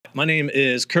My name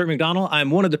is Kurt McDonald.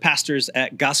 I'm one of the pastors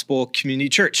at Gospel Community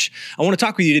Church. I want to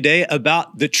talk with you today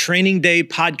about the Training Day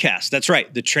podcast. That's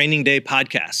right, the Training Day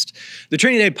podcast. The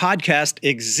Training Day podcast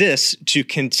exists to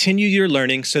continue your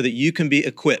learning so that you can be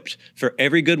equipped for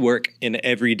every good work in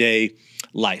everyday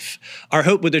life. Our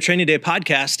hope with the Training Day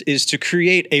podcast is to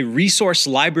create a resource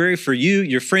library for you,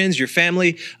 your friends, your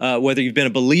family, whether you've been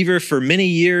a believer for many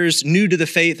years, new to the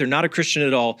faith, or not a Christian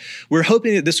at all. We're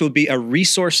hoping that this will be a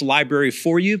resource library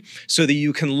for you so that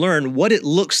you can learn what it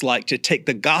looks like to take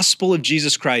the gospel of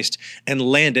Jesus Christ and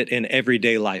land it in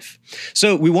everyday life.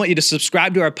 So we want you to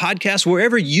subscribe to our podcast.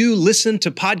 Wherever you listen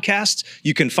to podcasts,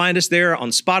 you can find us there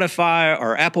on Spotify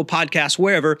or Apple Podcasts,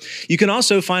 wherever. You can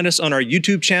also find us on our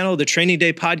YouTube channel, the Training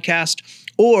Day Podcast,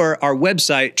 or our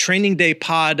website,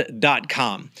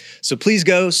 trainingdaypod.com. So please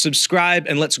go, subscribe,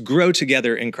 and let's grow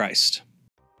together in Christ.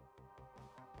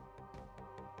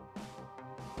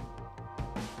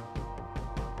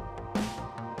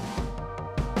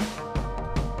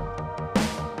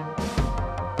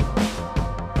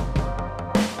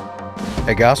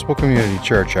 At Gospel Community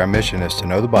Church, our mission is to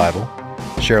know the Bible,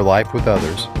 share life with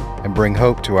others, and bring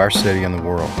hope to our city and the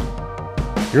world.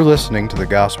 You're listening to the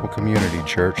Gospel Community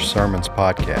Church Sermons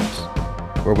Podcast,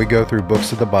 where we go through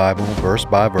books of the Bible, verse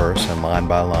by verse and line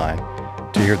by line,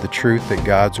 to hear the truth that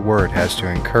God's Word has to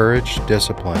encourage,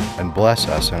 discipline, and bless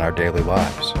us in our daily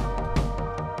lives.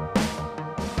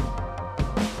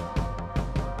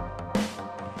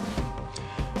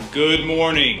 Good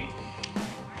morning.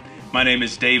 My name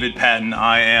is David Patton.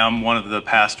 I am one of the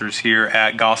pastors here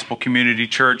at Gospel Community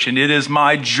Church, and it is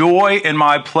my joy and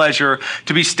my pleasure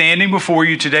to be standing before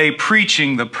you today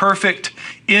preaching the perfect,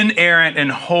 inerrant, and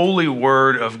holy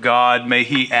Word of God. May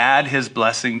He add His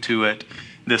blessing to it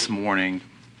this morning.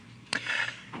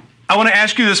 I want to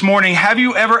ask you this morning, have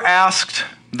you ever asked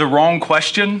the wrong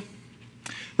question?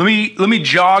 Let me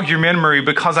jog your memory,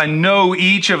 because I know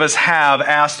each of us have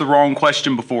asked the wrong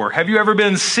question before. Have you ever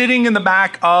been sitting in the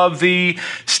back of the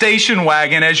station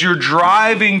wagon as you're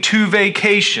driving to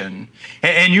vacation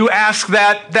and you ask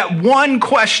that one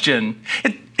question?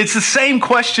 It's the same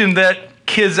question that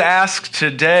kids ask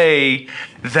today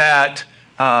that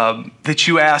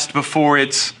you asked before.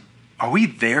 It's, are we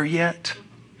there yet?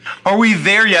 Are we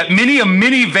there yet? Many a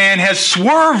minivan has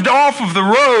swerved off of the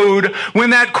road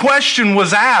when that question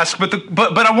was asked. But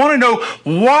I want to know,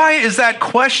 why is that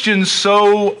question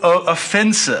so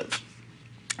offensive?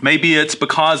 Maybe it's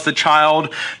because the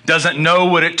child doesn't know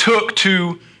what it took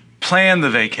to plan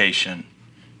the vacation,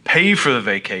 pay for the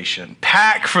vacation,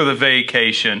 pack for the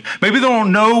vacation. Maybe they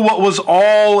don't know what was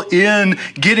all in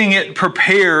getting it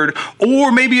prepared.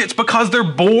 Or maybe it's because they're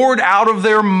bored out of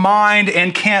their mind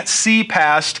and can't see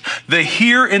past the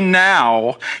here and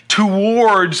now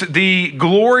towards the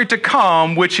glory to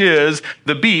come, which is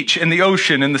the beach and the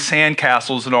ocean and the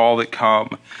sandcastles and all that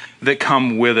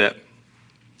come with it.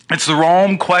 It's the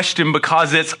wrong question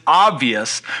because it's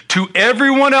obvious to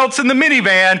everyone else in the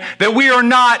minivan that we are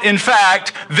not, in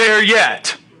fact, there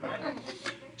yet.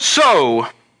 So,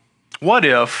 what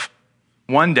if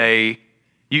one day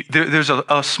there's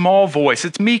a small voice,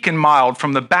 it's meek and mild,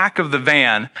 from the back of the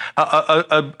van,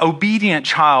 an obedient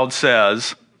child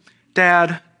says,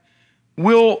 "Dad,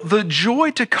 will the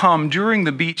joy to come during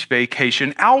the beach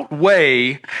vacation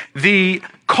outweigh the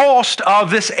cost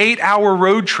of this 8-hour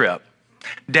road trip?"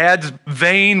 Dad's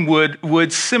vein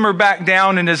would simmer back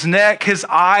down in his neck. His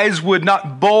eyes would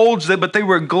not bulge, but they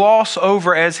would gloss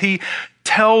over as he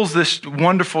tells this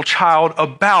wonderful child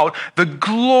about the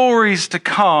glories to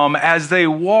come as they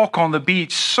walk on the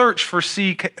beach, search for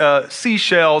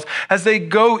seashells, as they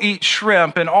go eat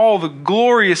shrimp and all the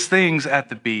glorious things at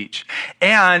the beach.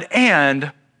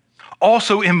 And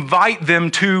also invite them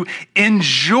to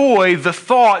enjoy the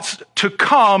thoughts to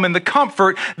come and the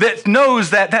comfort that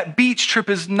knows that that beach trip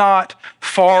is not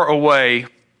far away.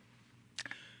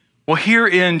 Well, here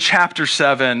in chapter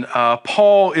 7,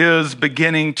 Paul is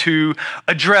beginning to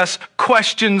address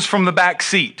questions from the back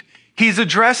seat. He's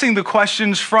addressing the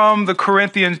questions from the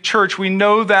Corinthian church. We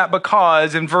know that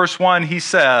because in verse 1 he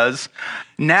says,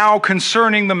 "Now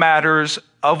concerning the matters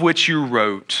of which you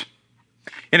wrote."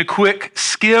 In a quick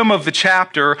skim of the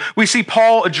chapter, we see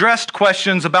Paul addressed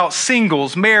questions about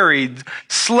singles, married,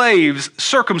 slaves,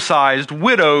 circumcised,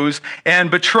 widows,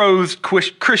 and betrothed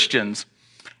Christians.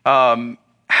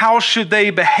 How should they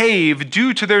behave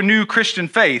due to their new Christian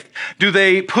faith? Do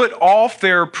they put off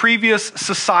their previous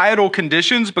societal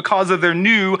conditions because of their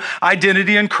new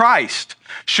identity in Christ?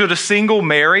 Should a single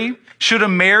marry? Should a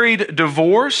married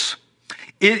divorce?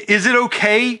 Is it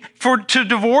okay to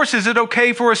divorce? Is it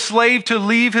okay for a slave to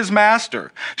leave his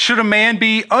master? Should a man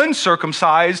be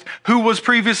uncircumcised who was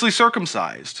previously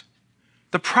circumcised?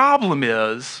 The problem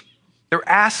is they're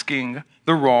asking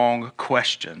the wrong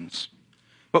questions.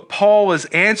 But Paul is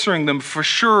answering them for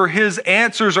sure. His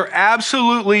answers are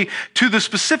absolutely to the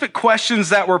specific questions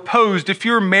that were posed. If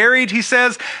you're married, he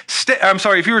says,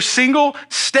 if you're single,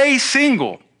 stay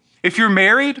single. If you're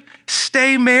married,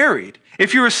 stay married.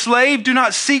 If you're a slave, do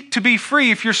not seek to be free.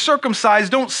 If you're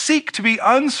circumcised, don't seek to be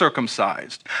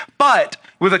uncircumcised. But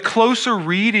with a closer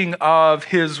reading of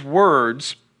his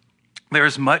words, there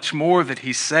is much more that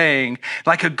he's saying.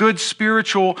 Like a good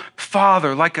spiritual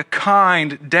father, like a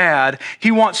kind dad, he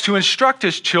wants to instruct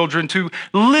his children to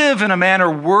live in a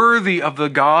manner worthy of the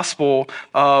gospel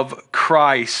of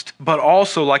Christ. But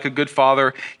also, like a good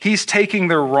father, he's taking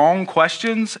their wrong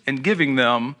questions and giving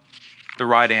them the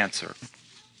right answer.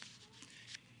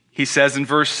 He says in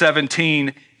verse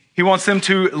 17, he wants them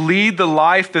to lead the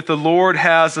life that the Lord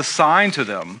has assigned to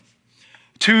them.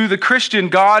 To the Christian,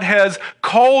 God has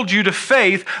called you to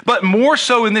faith, but more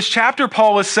so in this chapter,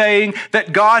 Paul is saying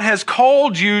that God has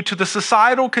called you to the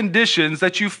societal conditions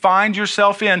that you find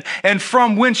yourself in and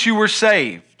from whence you were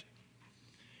saved.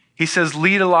 He says,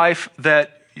 lead a life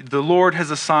that the Lord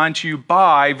has assigned to you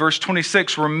by, verse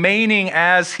 26, remaining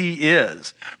as he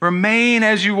is. Remain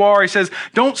as you are. He says,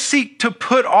 don't seek to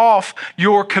put off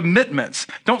your commitments.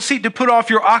 Don't seek to put off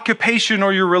your occupation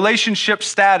or your relationship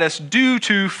status due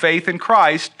to faith in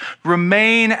Christ.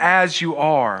 Remain as you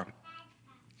are.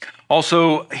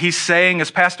 Also, he's saying,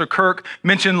 as Pastor Kirk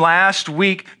mentioned last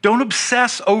week, don't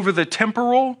obsess over the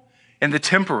temporal and the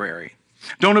temporary.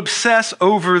 Don't obsess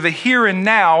over the here and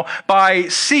now by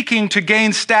seeking to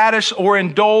gain status or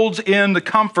indulge in the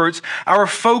comforts. Our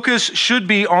focus should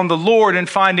be on the Lord and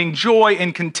finding joy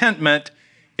and contentment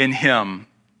in Him.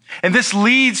 And this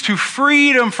leads to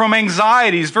freedom from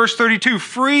anxieties. Verse 32,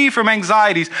 free from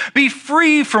anxieties. Be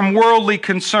free from worldly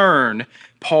concern.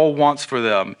 Paul wants for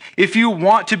them. If you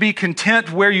want to be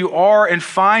content where you are and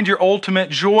find your ultimate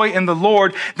joy in the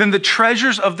Lord, then the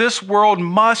treasures of this world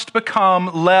must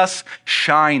become less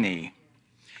shiny.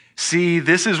 See,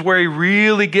 this is where he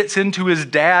really gets into his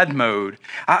dad mode.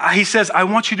 He says, I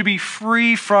want you to be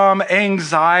free from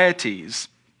anxieties.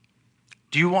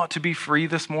 Do you want to be free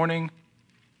this morning?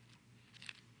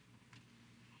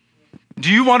 Do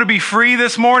you want to be free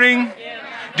this morning? Yeah.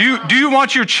 Do you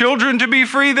want your children to be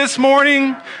free this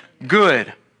morning?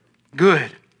 Good.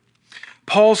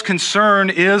 Paul's concern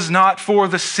is not for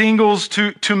the singles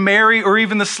to marry or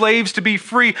even the slaves to be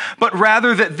free, but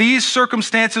rather that these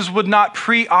circumstances would not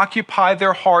preoccupy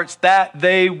their hearts, that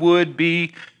they would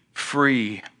be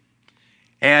free.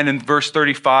 And in verse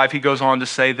 35, he goes on to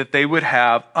say that they would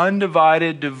have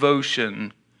undivided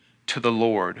devotion to the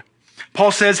Lord.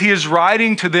 Paul says he is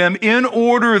writing to them in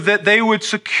order that they would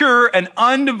secure an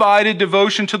undivided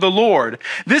devotion to the Lord.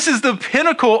 This is the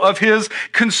pinnacle of his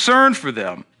concern for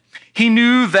them. He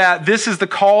knew that this is the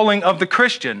calling of the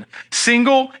Christian,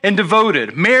 single and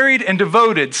devoted, married and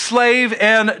devoted, slave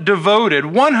and devoted,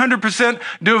 100%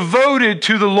 devoted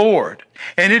to the Lord.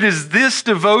 And it is this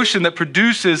devotion that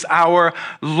produces our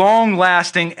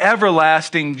long-lasting,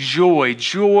 everlasting joy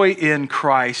in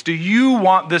Christ. Do you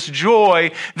want this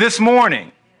joy this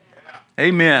morning?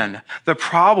 Amen. The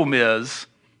problem is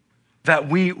that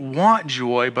we want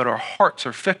joy, but our hearts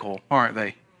are fickle, aren't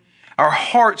they? Our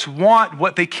hearts want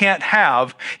what they can't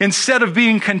have. Instead of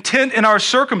being content in our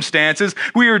circumstances,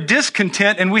 we are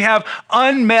discontent and we have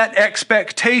unmet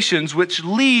expectations, which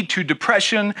lead to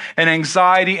depression and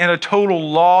anxiety and a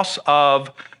total loss of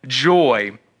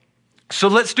joy. So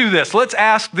let's do this. Let's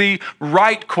ask the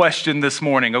right question this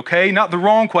morning, okay? Not the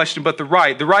wrong question, but the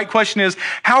right. The right question is,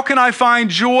 how can I find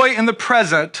joy in the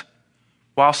present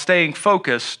while staying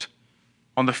focused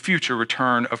on the future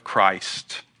return of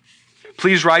Christ?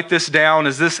 Please write this down,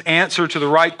 as this answer to the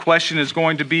right question is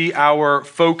going to be our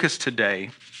focus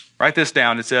today. Write this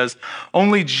down. It says,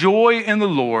 only joy in the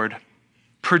Lord,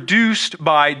 produced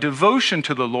by devotion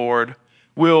to the Lord,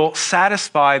 will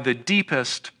satisfy the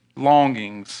deepest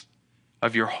longings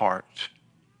of your heart.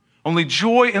 Only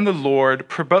joy in the Lord,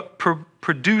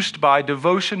 produced by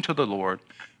devotion to the Lord,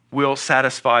 will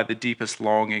satisfy the deepest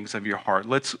longings of your heart.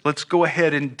 Let's go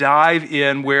ahead and dive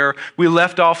in where we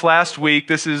left off last week.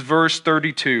 This is verse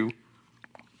 32.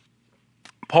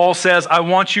 Paul says, I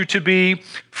want you to be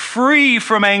free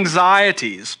from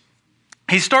anxieties.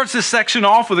 He starts this section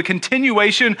off with a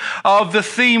continuation of the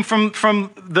theme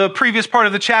from the previous part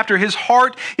of the chapter. His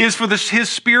heart is for his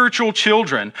spiritual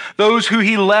children, those who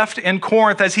he left in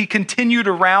Corinth as he continued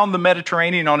around the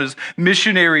Mediterranean on his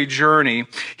missionary journey.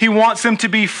 He wants them to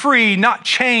be free, not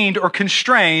chained or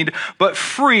constrained, but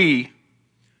free.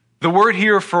 The word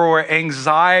here for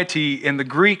anxiety in the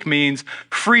Greek means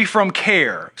free from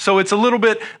care. So it's a little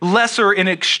bit lesser in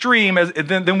extreme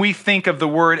than we think of the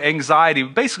word anxiety.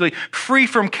 Basically, free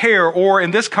from care, or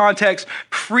in this context,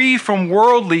 free from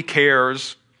worldly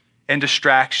cares and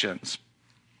distractions.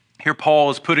 Here Paul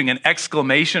is putting an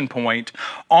exclamation point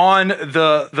on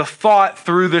the thought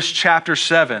through this chapter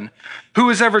 7. Who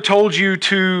has ever told you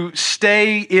to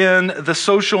stay in the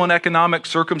social and economic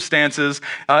circumstances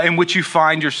in which you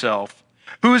find yourself?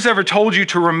 Who has ever told you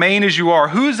to remain as you are?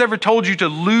 Who has ever told you to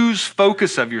lose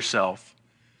focus of yourself?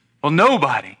 Well,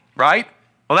 nobody, right?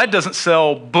 Well, that doesn't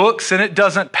sell books and it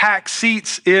doesn't pack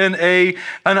seats in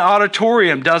an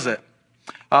auditorium, does it?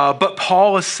 But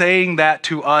Paul is saying that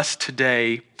to us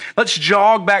today. Let's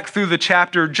jog back through the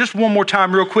chapter just one more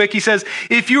time real quick. He says,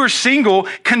 if you are single,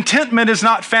 contentment is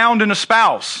not found in a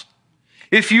spouse.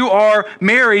 If you are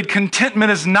married,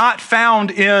 contentment is not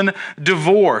found in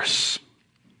divorce.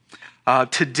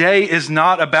 Today is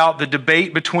not about the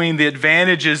debate between the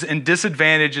advantages and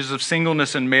disadvantages of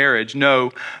singleness and marriage.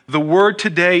 No, the word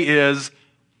today is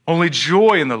only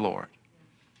joy in the Lord,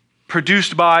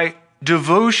 produced by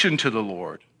devotion to the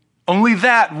Lord. Only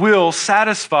that will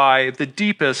satisfy the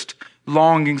deepest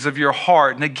longings of your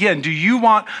heart. And again, do you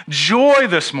want joy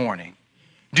this morning?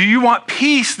 Do you want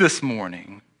peace this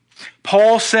morning?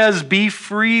 Paul says, be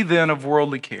free then of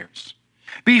worldly cares.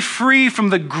 Be free from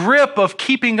the grip of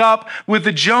keeping up with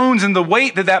the Jones and the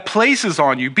weight that places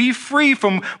on you. Be free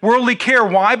from worldly care.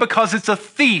 Why? Because it's a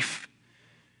thief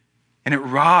and it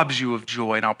robs you of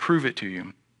joy. And I'll prove it to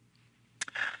you.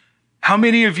 How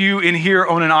many of you in here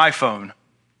own an iPhone?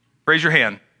 Raise your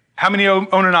hand. How many own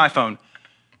an iPhone?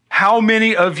 How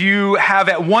many of you have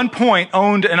at one point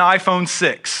owned an iPhone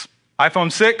 6?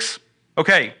 iPhone 6?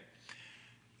 Okay.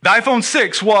 The iPhone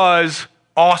 6 was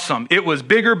awesome. It was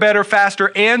bigger, better,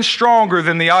 faster, and stronger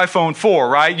than the iPhone 4,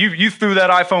 right? You threw that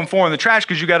iPhone 4 in the trash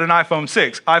because you got an iPhone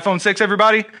 6. iPhone 6,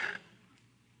 everybody?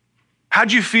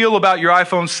 How'd you feel about your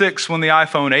iPhone 6 when the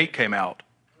iPhone 8 came out?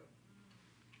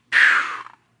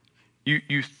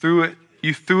 You threw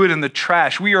it in the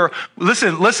trash.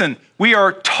 Listen, we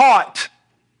are taught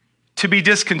to be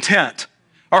discontent.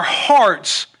 Our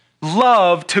hearts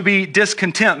love to be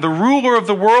discontent. The ruler of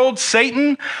the world,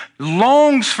 Satan,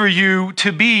 longs for you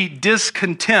to be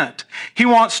discontent. He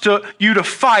wants you to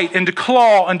fight and to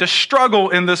claw and to struggle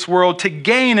in this world, to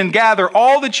gain and gather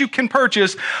all that you can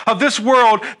purchase of this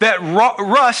world that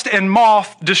rust and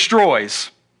moth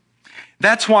destroys.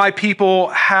 That's why people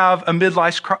have a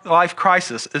midlife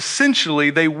crisis. Essentially,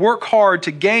 they work hard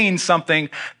to gain something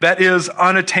that is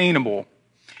unattainable.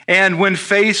 And when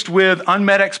faced with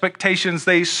unmet expectations,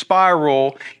 they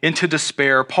spiral into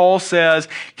despair. Paul says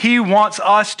he wants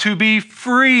us to be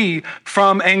free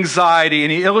from anxiety.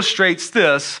 And he illustrates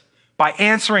this by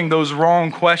answering those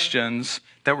wrong questions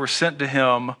that were sent to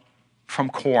him from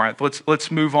Corinth.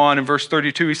 Let's move on. In verse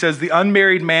 32, he says, the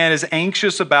unmarried man is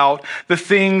anxious about the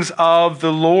things of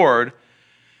the Lord,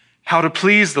 how to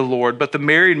please the Lord, but the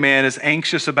married man is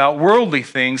anxious about worldly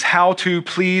things, how to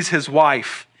please his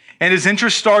wife. And his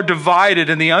interests are divided,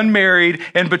 and the unmarried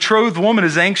and betrothed woman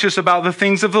is anxious about the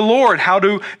things of the Lord, how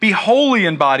to be holy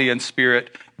in body and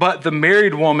spirit. But the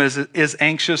married woman is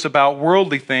anxious about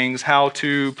worldly things, how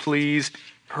to please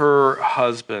her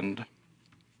husband.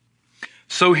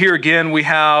 So here again, we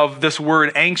have this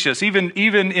word anxious. Even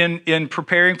in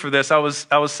preparing for this, I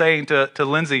was saying to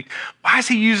Lindsay, why is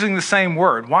he using the same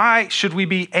word? Why should we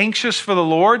be anxious for the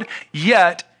Lord,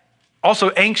 yet also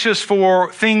anxious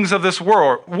for things of this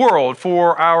world,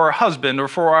 for our husband or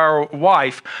for our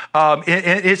wife?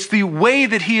 It's the way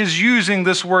that he is using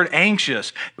this word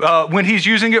anxious. When he's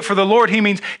using it for the Lord, he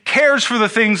means cares for the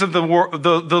things of the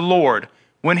Lord.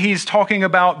 When he's talking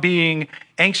about being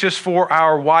anxious for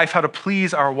our wife, how to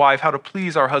please our wife, how to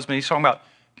please our husband, he's talking about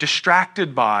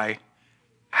distracted by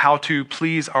how to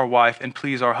please our wife and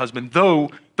please our husband, though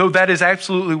that is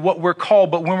absolutely what we're called.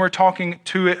 But when we're talking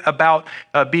to it about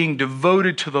being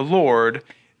devoted to the Lord,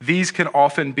 these can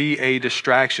often be a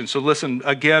distraction. So listen,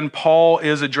 again, Paul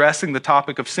is addressing the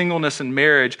topic of singleness and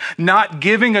marriage, not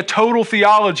giving a total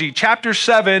theology. Chapter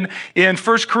 7 in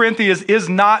 1 Corinthians is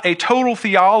not a total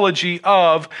theology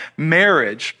of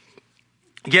marriage.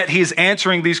 Yet he's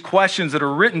answering these questions that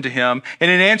are written to him, and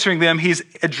in answering them, he's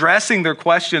addressing their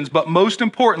questions, but most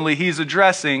importantly, he's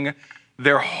addressing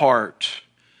their heart.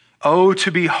 Oh,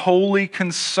 to be wholly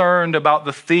concerned about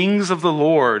the things of the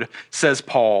Lord, says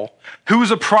Paul, who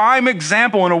is a prime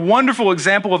example and a wonderful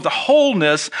example of the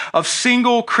wholeness of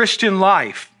single Christian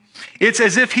life. It's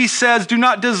as if he says, do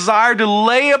not desire to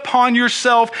lay upon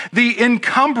yourself the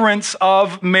encumbrance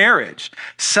of marriage.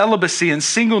 Celibacy and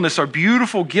singleness are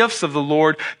beautiful gifts of the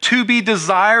Lord to be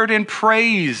desired and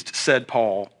praised, said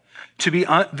Paul. To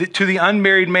the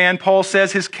unmarried man, Paul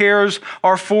says his cares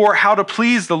are for how to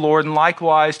please the Lord, and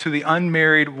likewise to the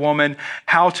unmarried woman,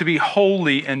 how to be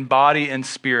holy in body and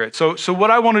spirit. So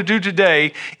what I want to do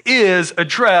today is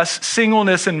address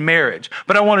singleness and marriage,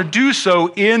 but I want to do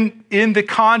so in the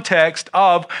context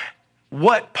of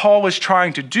what Paul is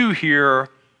trying to do here,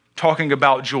 talking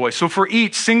about joy. So for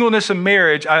each, singleness and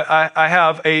marriage, I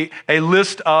have a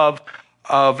list of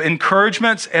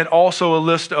encouragements and also a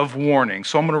list of warnings.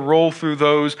 So I'm going to roll through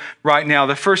those right now.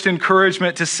 The first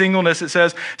encouragement to singleness, it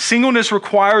says, singleness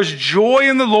requires joy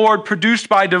in the Lord produced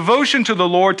by devotion to the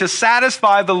Lord to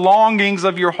satisfy the longings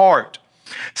of your heart.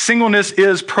 Singleness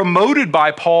is promoted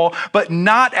by Paul, but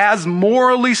not as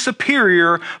morally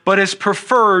superior, but as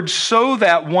preferred so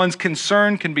that one's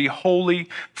concern can be wholly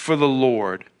for the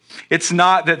Lord. It's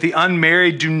not that the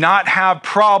unmarried do not have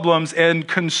problems and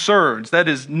concerns. That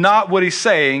is not what he's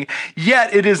saying.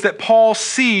 Yet it is that Paul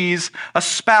sees a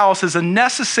spouse as a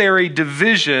necessary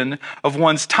division of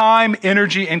one's time,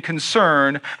 energy, and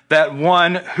concern that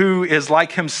one who is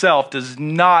like himself does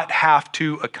not have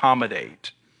to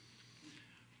accommodate.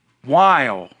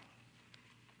 While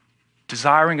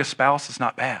desiring a spouse is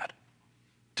not bad.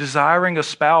 Desiring a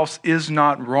spouse is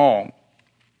not wrong.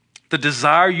 The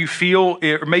desire you feel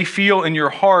or may feel in your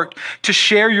heart to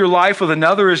share your life with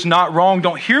another is not wrong.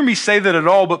 Don't hear me say that at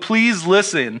all, but please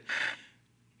listen.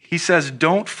 He says,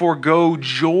 don't forego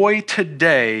joy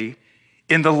today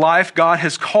in the life God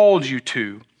has called you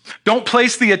to. Don't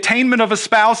place the attainment of a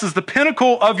spouse as the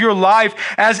pinnacle of your life,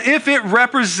 as if it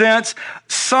represents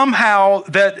somehow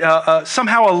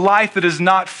a life that is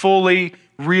not fully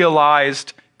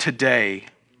realized today.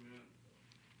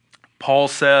 Paul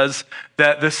says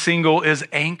that the single is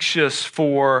anxious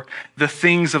for the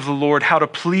things of the Lord, how to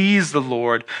please the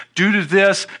Lord. Due to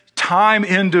this, time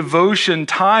in devotion,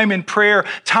 time in prayer,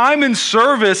 time in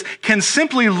service can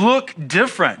simply look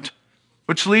different,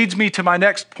 which leads me to my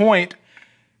next point.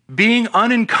 Being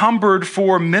unencumbered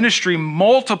for ministry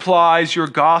multiplies your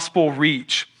gospel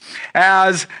reach.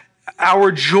 As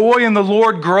our joy in the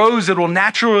Lord grows, it will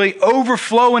naturally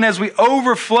overflow. And as we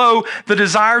overflow, the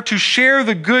desire to share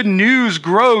the good news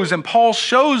grows. And Paul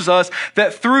shows us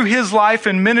that through his life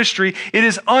and ministry, it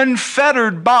is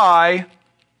unfettered by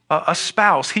a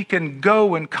spouse. He can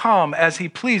go and come as he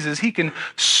pleases. He can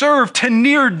serve to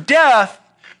near death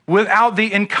without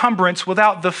the encumbrance,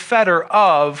 without the fetter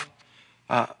of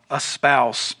a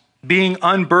spouse. Being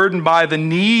unburdened by the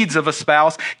needs of a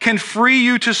spouse can free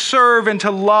you to serve and to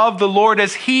love the Lord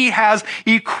as he has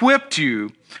equipped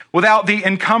you. Without the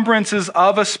encumbrances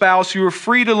of a spouse, you are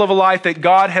free to live a life that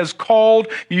God has called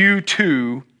you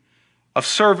to, of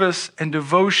service and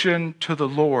devotion to the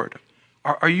Lord.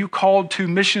 Are you called to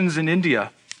missions in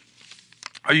India?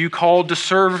 Are you called to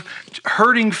serve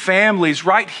hurting families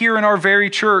right here in our very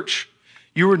church?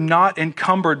 You are not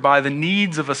encumbered by the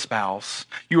needs of a spouse.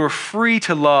 You are free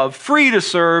to love, free to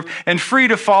serve, and free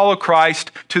to follow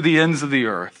Christ to the ends of the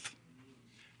earth.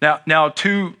 Now,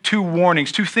 two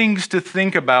warnings, two things to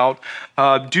think about.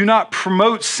 Do not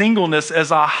promote singleness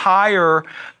as a higher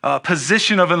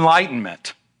position of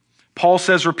enlightenment. Paul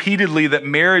says repeatedly that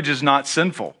marriage is not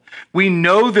sinful. We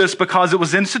know this because it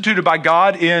was instituted by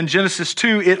God in Genesis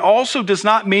 2. It also does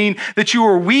not mean that you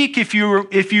are weak if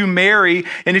you marry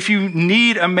and if you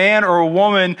need a man or a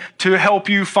woman to help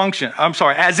you function. I'm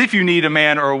sorry, as if you need a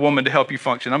man or a woman to help you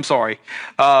function. I'm sorry.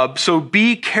 So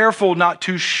be careful not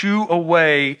to shoo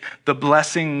away the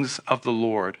blessings of the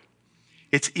Lord.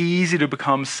 It's easy to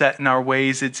become set in our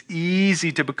ways. It's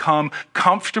easy to become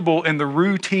comfortable in the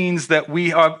routines that we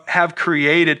have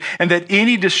created, and that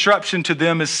any disruption to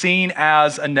them is seen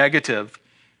as a negative.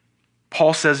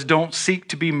 Paul says, don't seek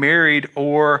to be married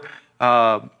or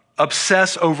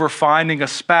obsess over finding a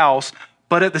spouse,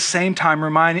 but at the same time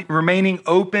remaining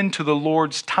open to the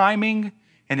Lord's timing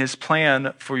and his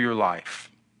plan for your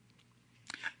life.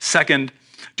 Second,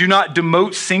 do not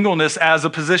demote singleness as a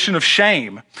position of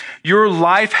shame. Your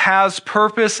life has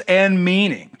purpose and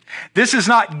meaning. This is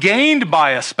not gained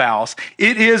by a spouse.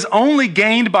 It is only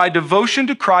gained by devotion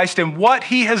to Christ and what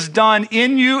he has done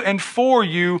in you and for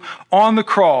you on the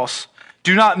cross.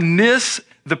 Do not miss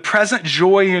the present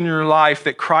joy in your life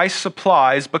that Christ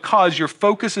supplies because your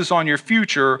focus is on your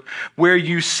future, where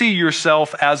you see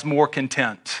yourself as more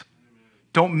content.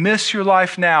 Don't miss your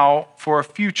life now for a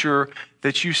future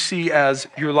that you see as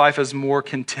your life as more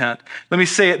content. Let me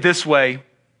say it this way.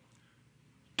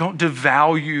 Don't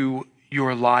devalue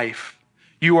your life.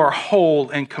 You are whole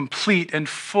and complete and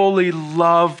fully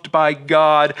loved by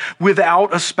God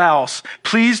without a spouse.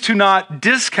 Please do not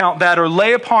discount that or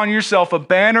lay upon yourself a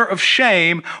banner of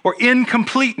shame or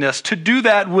incompleteness. To do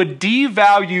that would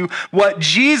devalue what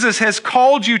Jesus has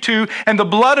called you to and the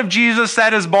blood of Jesus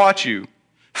that has bought you.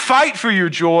 Fight for your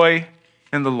joy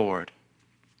in the Lord.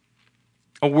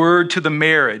 A word to the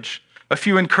marriage. A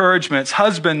few encouragements.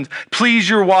 Husband, please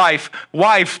your wife.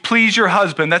 Wife, please your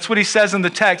husband. That's what he says in the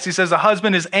text. He says a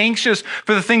husband is anxious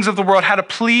for the things of the world, how to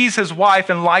please his wife,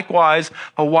 and likewise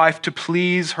a wife to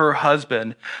please her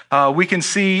husband. We can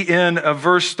see in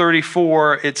verse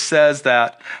 34, it says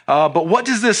that. But what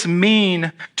does this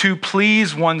mean to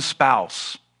please one's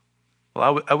spouse?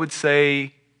 Well, I would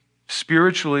say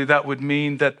spiritually that would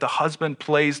mean that the husband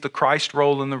plays the Christ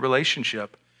role in the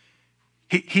relationship.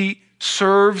 He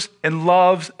serves and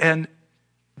loves and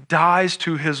dies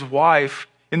to his wife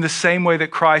in the same way that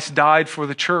Christ died for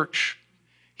the church.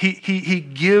 He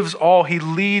gives all. He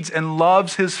leads and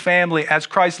loves his family as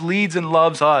Christ leads and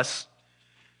loves us.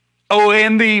 Oh,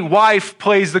 and the wife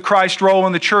plays the Christ role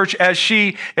in the church as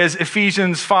she, as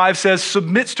Ephesians 5 says,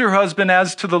 submits to her husband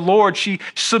as to the Lord. She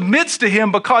submits to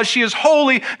him because she is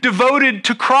wholly devoted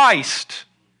to Christ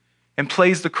and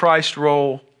plays the Christ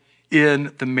role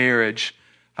in the marriage.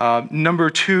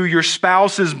 Number 2, your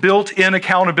spouse is built-in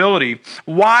accountability.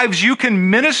 Wives, you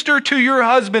can minister to your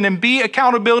husband and be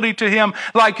accountability to him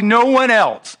like no one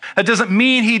else. That doesn't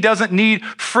mean he doesn't need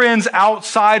friends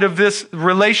outside of this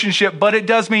relationship, but it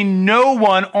does mean no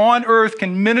one on earth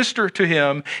can minister to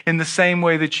him in the same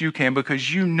way that you can,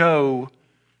 because you know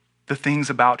the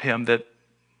things about him that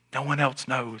no one else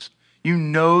knows. You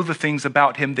know the things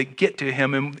about him that get to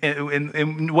him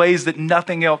in ways that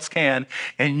nothing else can.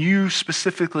 And you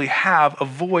specifically have a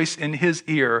voice in his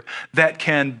ear that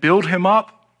can build him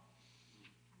up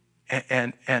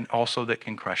and also that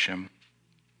can crush him.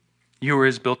 You are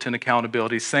his built-in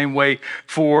accountability. Same way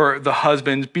for the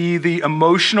husband. Be the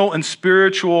emotional and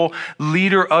spiritual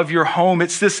leader of your home.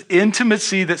 It's this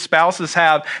intimacy that spouses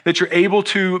have that you're able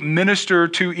to minister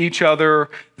to each other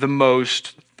the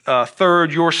most.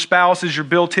 Third, your spouse is your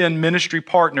built-in ministry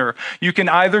partner. You can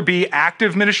either be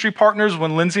active ministry partners.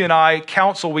 When Lindsay and I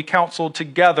counsel, we counsel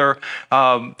together.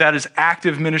 That is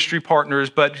active ministry partners,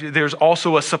 but there's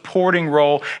also a supporting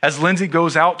role. As Lindsay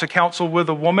goes out to counsel with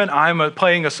a woman, I'm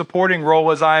playing a supporting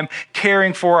role as I'm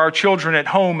caring for our children at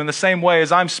home. In the same way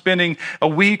as I'm spending a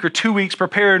week or 2 weeks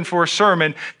preparing for a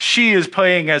sermon, she is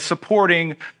playing a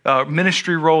supporting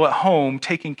ministry role at home,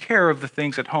 taking care of the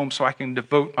things at home so I can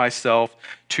devote myself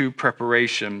to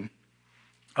preparation.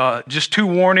 Just 2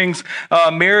 warnings.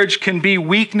 Marriage can be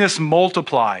weakness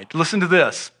multiplied. Listen to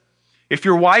this. If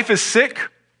your wife is sick,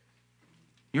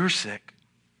 you're sick.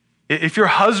 If your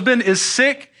husband is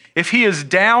sick, if he is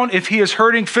down, if he is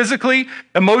hurting physically,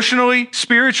 emotionally,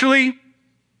 spiritually,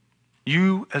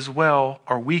 you as well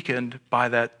are weakened by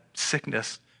that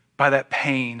sickness, by that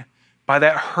pain, by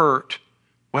that hurt,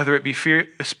 whether it be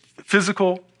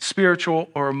physical, spiritual,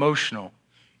 or emotional.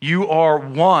 You are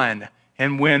one,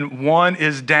 and when one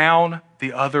is down,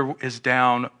 the other is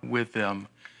down with them,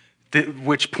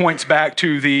 which points back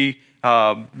to the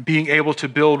being able to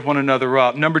build one another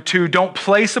up. Number 2, don't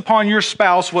place upon your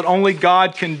spouse what only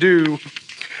God can do.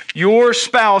 Your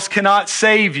spouse cannot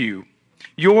save you.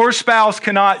 Your spouse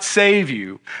cannot save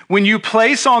you. When you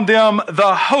place on them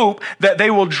the hope that they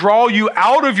will draw you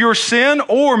out of your sin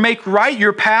or make right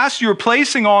your past, you're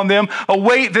placing on them a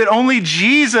weight that only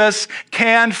Jesus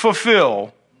can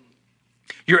fulfill.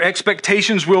 Your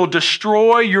expectations will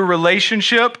destroy your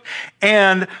relationship.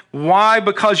 And why?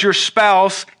 Because your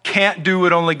spouse can't do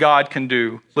what only God can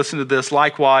do. Listen to this.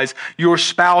 Likewise, your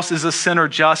spouse is a sinner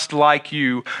just like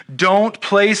you. Don't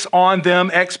place on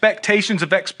them expectations of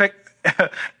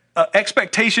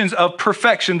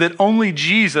perfection that only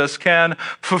Jesus can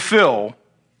fulfill.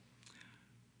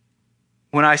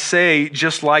 When I say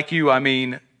just like you, I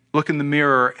mean look in the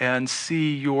mirror and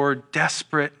see your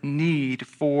desperate need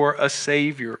for a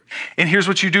Savior. And here's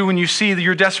what you do when you see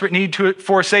your desperate need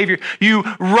for a Savior. You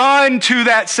run to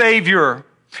that Savior.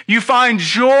 You find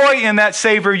joy in that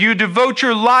Savior. You devote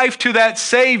your life to that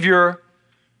Savior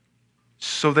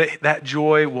so that that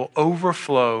joy will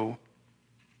overflow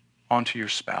onto your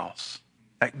spouse.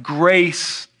 That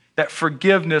grace, that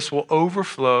forgiveness will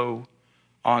overflow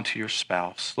onto your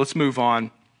spouse. Let's move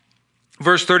on.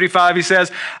 Verse 35, he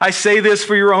says, I say this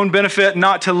for your own benefit,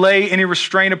 not to lay any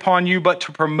restraint upon you, but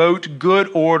to promote good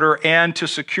order and to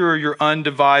secure your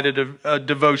undivided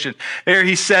devotion. There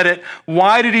he said it.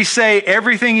 Why did he say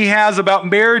everything he has about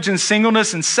marriage and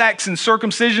singleness and sex and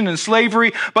circumcision and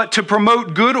slavery, but to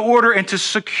promote good order and to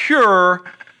secure,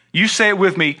 you say it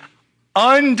with me,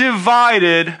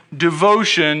 undivided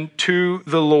devotion to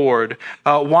the Lord.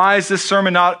 Why is this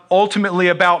sermon not ultimately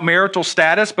about marital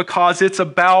status? Because it's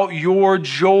about your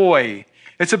joy.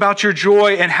 It's about your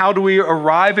joy. And how do we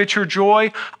arrive at your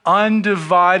joy?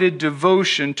 Undivided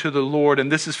devotion to the Lord. And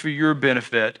this is for your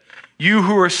benefit. You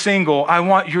who are single, I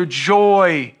want your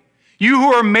joy. You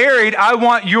who are married, I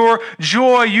want your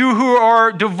joy. You who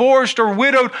are divorced or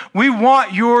widowed, we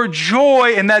want your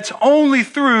joy. And that's only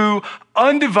through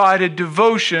undivided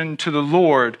devotion to the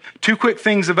Lord. Two quick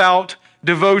things about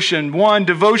devotion. One,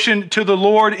 devotion to the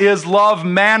Lord is love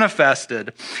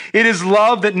manifested. It is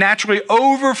love that naturally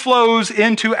overflows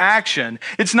into action.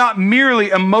 It's not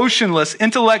merely emotionless,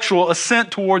 intellectual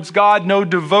assent towards God. No,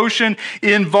 devotion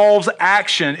involves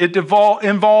action. It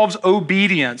involves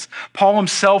obedience. Paul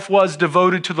himself was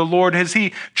devoted to the Lord as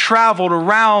he traveled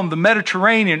around the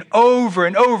Mediterranean over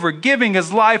and over, giving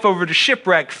his life over to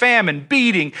shipwreck, famine,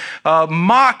 beating,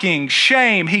 mocking,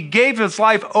 shame. He gave his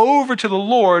life over to the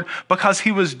Lord because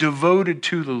he was devoted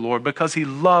to the Lord, because he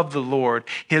loved the Lord.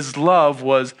 His love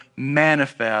was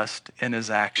manifest in his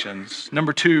actions.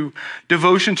 Number two,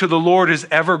 devotion to the Lord is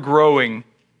ever growing.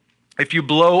 If you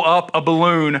blow up a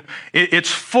balloon,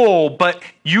 it's full, but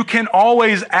you can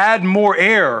always add more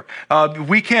air.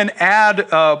 We can add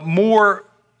more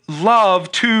love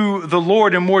to the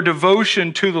Lord and more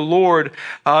devotion to the Lord.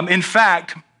 In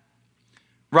fact,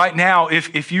 right now,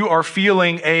 if you are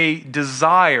feeling a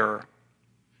desire,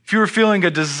 if you're feeling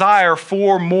a desire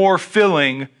for more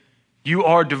filling, you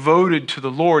are devoted to the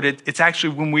Lord. It's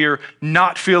actually when we are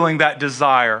not feeling that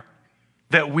desire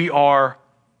that we are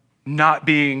not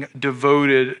being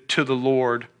devoted to the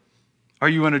Lord. Are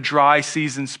you in a dry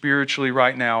season spiritually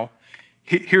right now?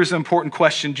 Here's an important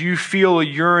question. Do you feel a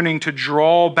yearning to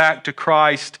draw back to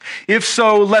Christ? If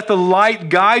so, let the light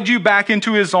guide you back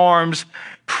into his arms.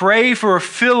 Pray for a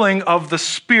filling of the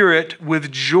Spirit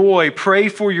with joy. Pray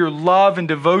for your love and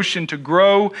devotion to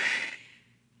grow.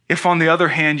 If, on the other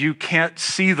hand, you can't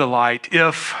see the light,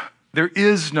 if there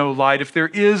is no light, if there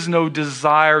is no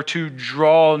desire to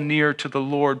draw near to the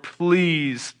Lord,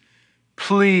 please,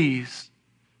 please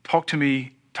talk to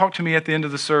me. Talk to me at the end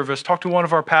of the service. Talk to one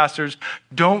of our pastors.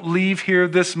 Don't leave here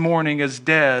this morning as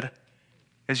dead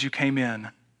as you came in.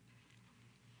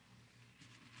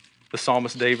 The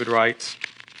psalmist David writes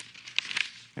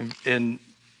in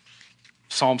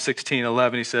Psalm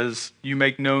 16:11, he says, you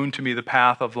make known to me the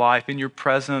path of life. In your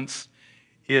presence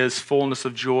is fullness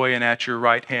of joy, and at your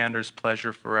right hand is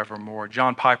pleasure forevermore.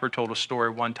 John Piper told a story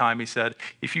one time. He said,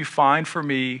 if you find for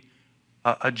me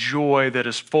a joy that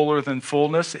is fuller than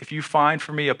fullness, if you find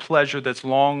for me a pleasure that's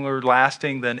longer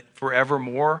lasting than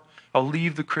forevermore, I'll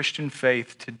leave the Christian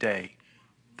faith today.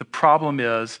 The problem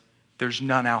is there's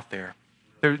none out there.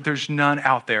 There's none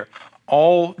out there.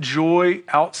 All joy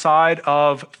outside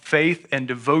of faith and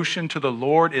devotion to the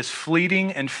Lord is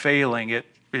fleeting and failing.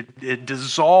 It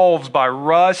dissolves by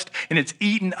rust and it's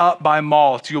eaten up by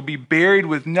moths. You'll be buried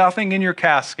with nothing in your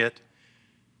casket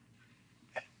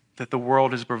that the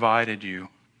world has provided you.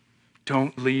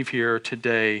 Don't leave here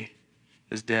today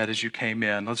as dead as you came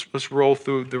in. Let's roll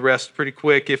through the rest pretty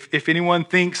quick. If anyone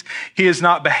thinks he is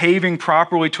not behaving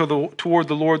properly toward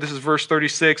the Lord, this is verse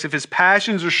 36. If his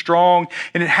passions are strong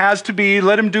and it has to be,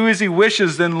 let him do as he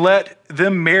wishes, then let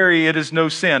them marry. It is no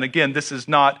sin. Again, this is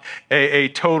not a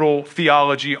total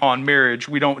theology on marriage.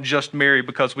 We don't just marry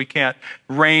because we can't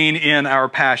rein in our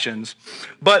passions.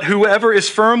 But whoever is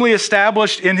firmly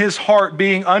established in his heart,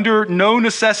 being under no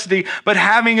necessity, but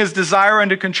having his desire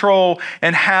under control,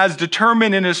 and has determined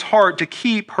in his heart to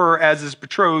keep her as his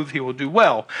betrothed, he will do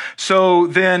well. So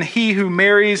then he who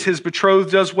marries his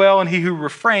betrothed does well, and he who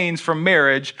refrains from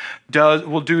marriage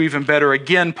will do even better.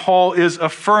 Again, Paul is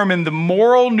affirming the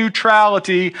moral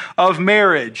neutrality of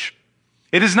marriage.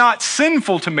 It is not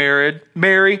sinful to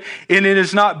marry, and it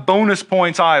is not bonus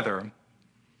points either.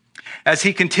 As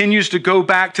he continues to go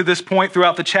back to this point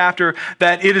throughout the chapter,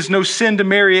 that it is no sin to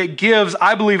marry, it gives,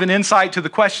 I believe, an insight to the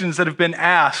questions that have been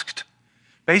asked.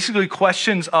 Basically,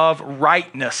 questions of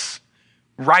rightness,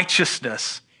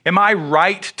 righteousness. Am I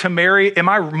right to marry? Am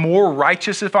I more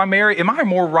righteous if I marry? Am I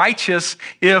more righteous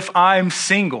if I'm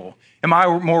single? Am I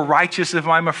more righteous if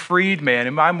I'm a freedman?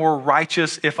 Am I more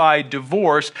righteous if I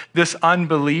divorce this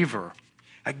unbeliever?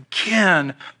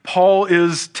 Again, Paul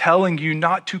is telling you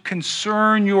not to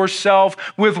concern yourself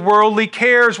with worldly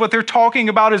cares. What they're talking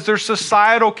about is their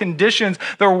societal conditions,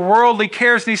 their worldly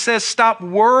cares. And he says, stop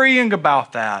worrying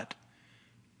about that.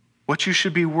 What you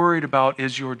should be worried about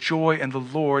is your joy in the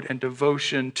Lord and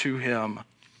devotion to him.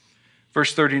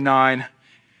 Verse 39,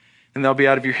 and they'll be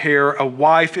out of your hair. A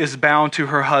wife is bound to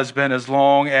her husband as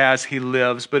long as he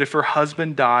lives. But if her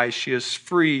husband dies, she is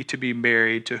free to be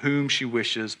married to whom she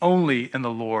wishes, only in the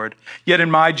Lord. Yet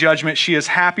in my judgment, she is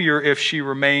happier if she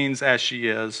remains as she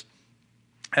is.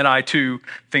 And I too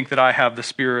think that I have the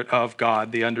Spirit of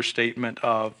God, the understatement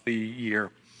of the year.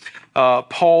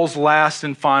 Paul's last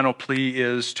and final plea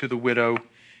is to the widow.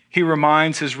 He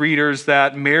reminds his readers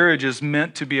that marriage is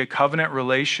meant to be a covenant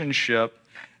relationship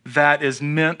that is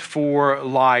meant for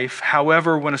life.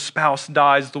 However, when a spouse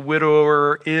dies, the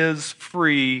widower is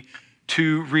free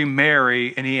to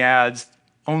remarry, and he adds,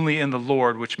 only in the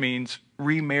Lord, which means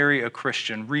remarry a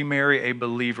Christian, remarry a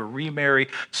believer, remarry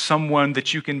someone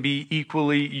that you can be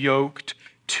equally yoked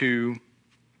to.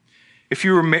 If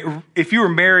you were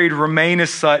married, remain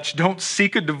as such. Don't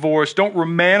seek a divorce. Don't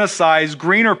romanticize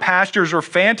greener pastures or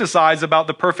fantasize about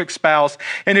the perfect spouse.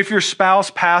 And if your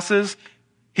spouse passes,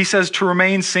 he says to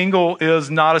remain single is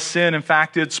not a sin. In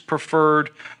fact, it's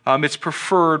preferred. It's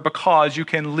preferred because you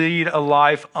can lead a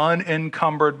life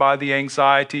unencumbered by the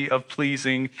anxiety of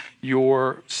pleasing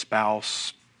your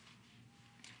spouse.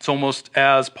 It's almost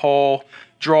as Paul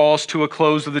draws to a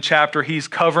close of the chapter, he's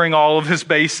covering all of his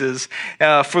bases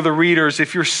for the readers.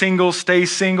 If you're single, stay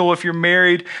single. If you're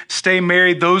married, stay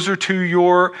married. Those are to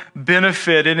your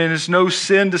benefit. And it is no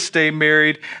sin to stay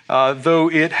married, though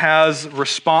it has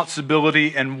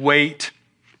responsibility and weight.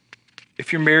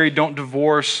 If you're married, don't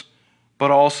divorce. But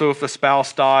also, if the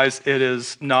spouse dies, it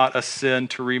is not a sin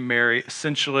to remarry.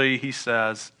 Essentially, he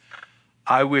says,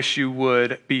 I wish you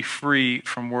would be free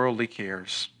from worldly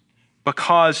cares.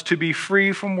 Because to be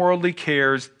free from worldly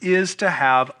cares is to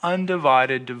have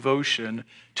undivided devotion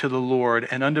to the Lord.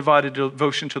 And undivided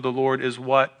devotion to the Lord is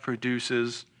what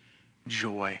produces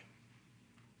joy.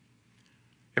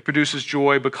 It produces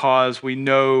joy because we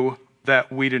know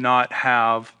that we do not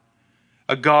have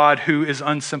a God who is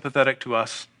unsympathetic to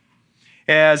us.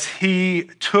 As he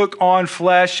took on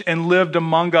flesh and lived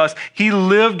among us, he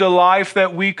lived a life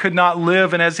that we could not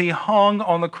live. And as he hung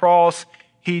on the cross,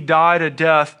 he died a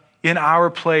death in our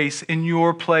place, in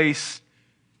your place,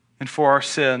 and for our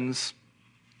sins.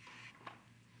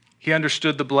 He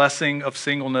understood the blessing of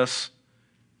singleness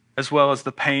as well as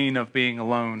the pain of being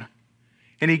alone.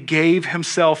 And he gave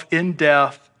himself in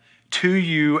death to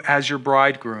you as your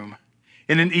bridegroom.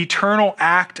 In an eternal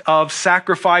act of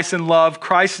sacrifice and love,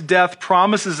 Christ's death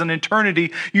promises an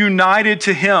eternity united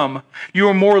to him. You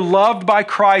are more loved by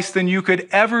Christ than you could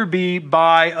ever be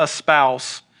by a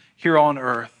spouse here on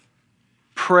earth.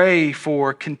 Pray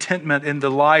for contentment in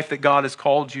the life that God has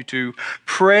called you to.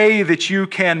 Pray that you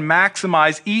can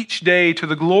maximize each day to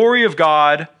the glory of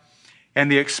God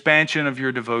and the expansion of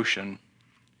your devotion.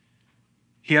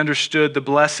 He understood the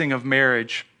blessing of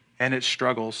marriage and its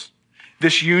struggles.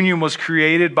 This union was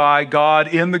created by God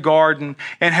in the garden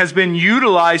and has been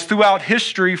utilized throughout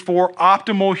history for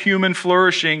optimal human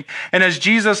flourishing. And as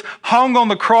Jesus hung on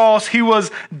the cross, he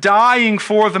was dying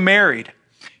for the married.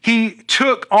 He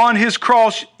took on his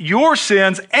cross your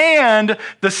sins and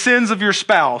the sins of your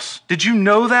spouse. Did you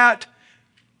know that?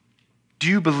 Do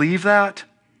you believe that?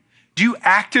 Do you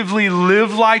actively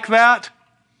live like that?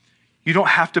 You don't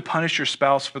have to punish your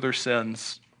spouse for their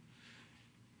sins.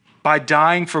 By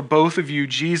dying for both of you,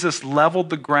 Jesus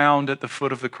leveled the ground at the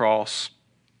foot of the cross.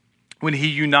 When he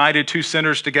united two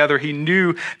sinners together, he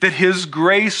knew that his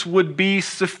grace would be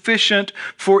sufficient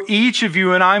for each of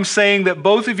you. And I'm saying that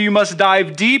both of you must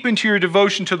dive deep into your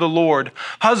devotion to the Lord.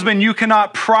 Husband, you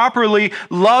cannot properly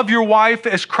love your wife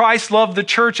as Christ loved the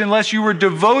church unless you were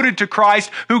devoted to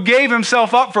Christ who gave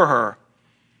himself up for her.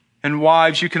 And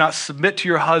wives, you cannot submit to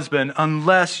your husband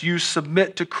unless you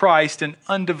submit to Christ in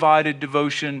undivided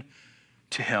devotion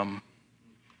to him.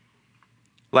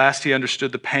 Last, he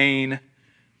understood the pain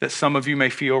that some of you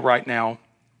may feel right now.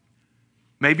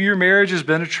 Maybe your marriage has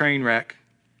been a train wreck.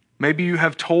 Maybe you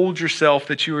have told yourself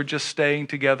that you are just staying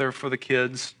together for the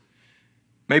kids.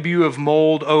 Maybe you have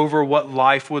mulled over what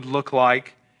life would look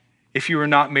like if you were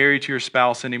not married to your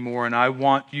spouse anymore. And I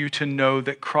want you to know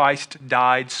that Christ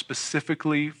died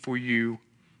specifically for you.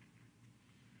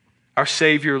 Our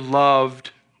Savior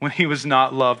loved when he was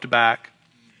not loved back.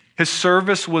 His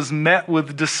service was met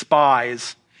with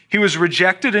despise. He was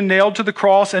rejected and nailed to the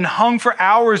cross and hung for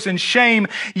hours in shame.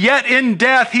 Yet in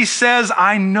death, he says,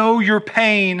 I know your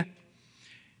pain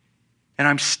and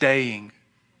I'm staying.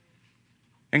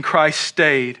 And Christ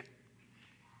stayed.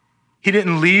 He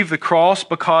didn't leave the cross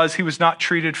because he was not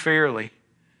treated fairly,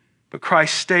 but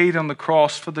Christ stayed on the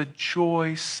cross for the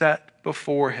joy set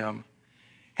before him.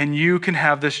 And you can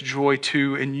have this joy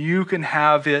too, and you can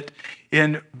have it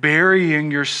in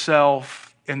burying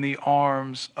yourself in the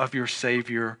arms of your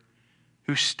Savior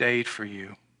who stayed for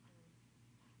you.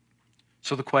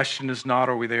 So the question is not,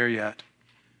 are we there yet?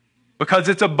 Because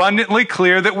it's abundantly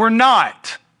clear that we're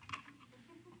not.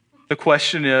 The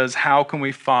question is, how can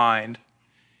we find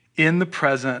in the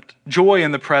present, joy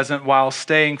in the present while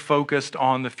staying focused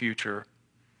on the future?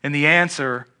 And the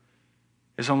answer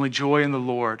is only joy in the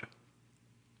Lord,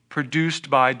 produced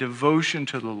by devotion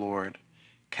to the Lord,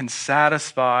 can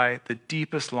satisfy the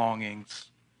deepest longings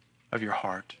of your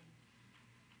heart.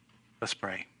 Let's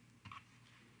pray.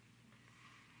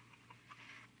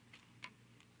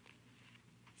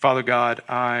 Father God,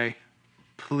 I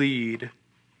plead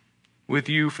with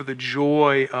you for the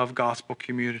joy of Gospel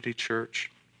Community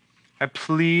Church. I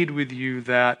plead with you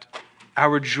that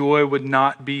our joy would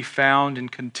not be found in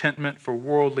contentment for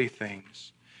worldly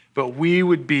things, but we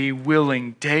would be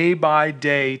willing day by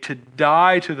day to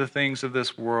die to the things of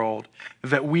this world,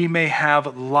 that we may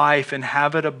have life and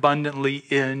have it abundantly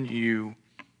in you.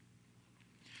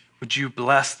 Would you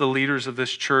bless the leaders of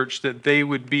this church that they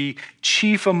would be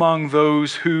chief among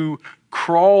those who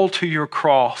crawl to your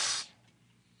cross,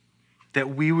 that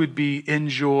we would be in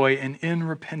joy and in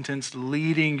repentance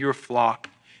leading your flock,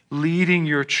 leading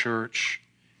your church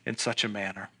in such a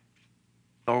manner.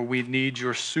 Lord, we need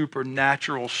your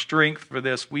supernatural strength for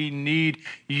this. We need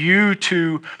you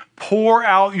to pour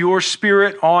out your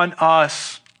Spirit on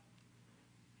us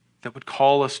that would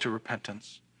call us to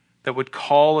repentance, that would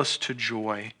call us to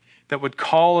joy, that would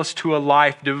call us to a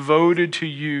life devoted to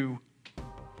you,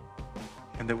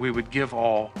 and that we would give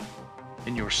all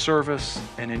in your service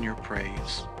and in your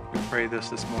praise. We pray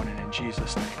this morning in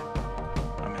Jesus' name.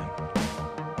 Amen.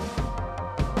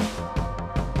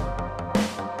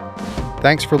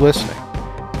 Thanks for listening.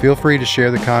 Feel free to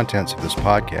share the contents of this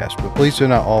podcast, but please do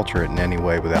not alter it in any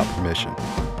way without permission.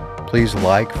 Please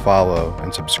like, follow,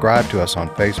 and subscribe to us on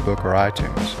Facebook or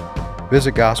iTunes.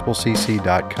 Visit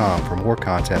gospelcc.com for more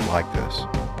content like this.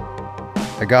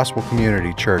 At Gospel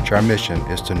Community Church, our mission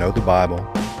is to know the Bible,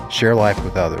 share life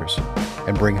with others,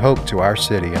 and bring hope to our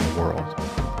city and the world.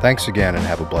 Thanks again and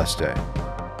have a blessed day.